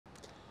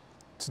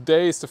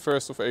Today is the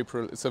 1st of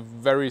April. It's a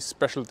very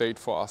special date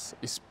for us,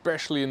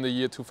 especially in the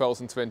year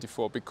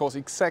 2024, because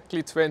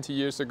exactly 20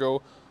 years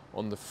ago,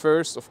 on the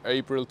 1st of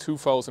April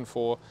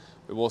 2004,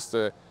 it was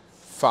the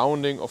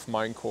founding of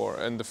MAINCOR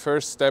and the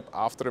first step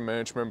after the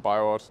management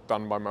buyout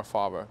done by my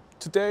father.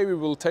 Today we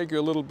will take you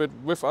a little bit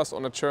with us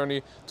on a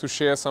journey to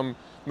share some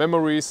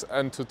memories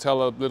and to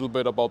tell a little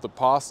bit about the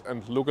past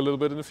and look a little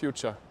bit in the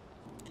future.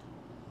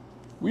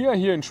 We are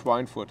here in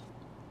Schweinfurt.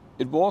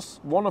 It was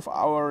one of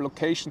our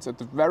locations at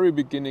the very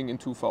beginning in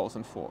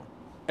 2004,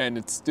 and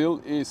it still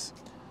is.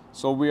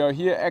 So we are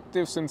here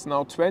active since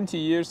now 20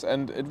 years,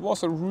 and it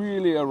was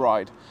really a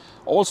ride.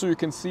 Also, you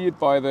can see it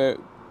by the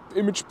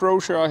image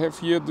brochure I have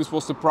here. This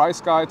was the price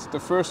guide, the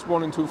first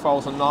one in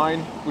 2009,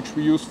 which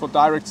we used for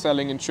direct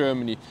selling in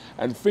Germany.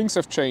 And things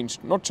have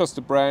changed, not just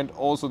the brand,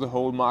 also the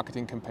whole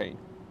marketing campaign.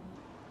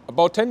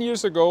 About 10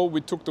 years ago, we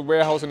took the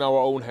warehouse in our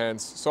own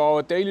hands. So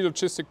our daily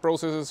logistic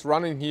processes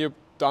running here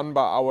done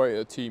by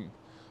our team.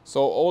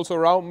 So also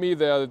around me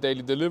there are the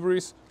daily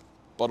deliveries,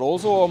 but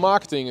also our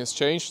marketing has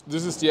changed.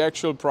 This is the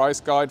actual price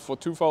guide for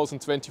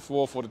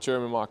 2024 for the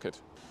German market.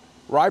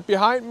 Right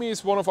behind me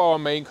is one of our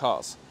main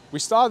cars. We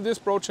started this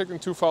project in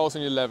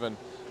 2011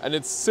 and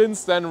it's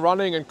since then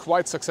running and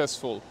quite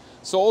successful.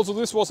 So also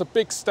this was a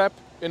big step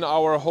in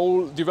our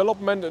whole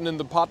development and in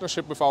the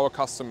partnership with our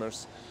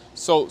customers.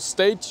 So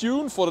stay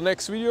tuned for the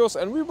next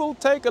videos and we will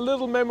take a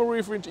little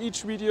memory for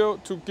each video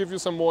to give you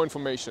some more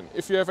information.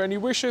 If you have any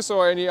wishes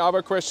or any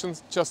other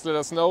questions, just let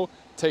us know.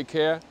 Take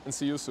care and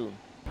see you soon.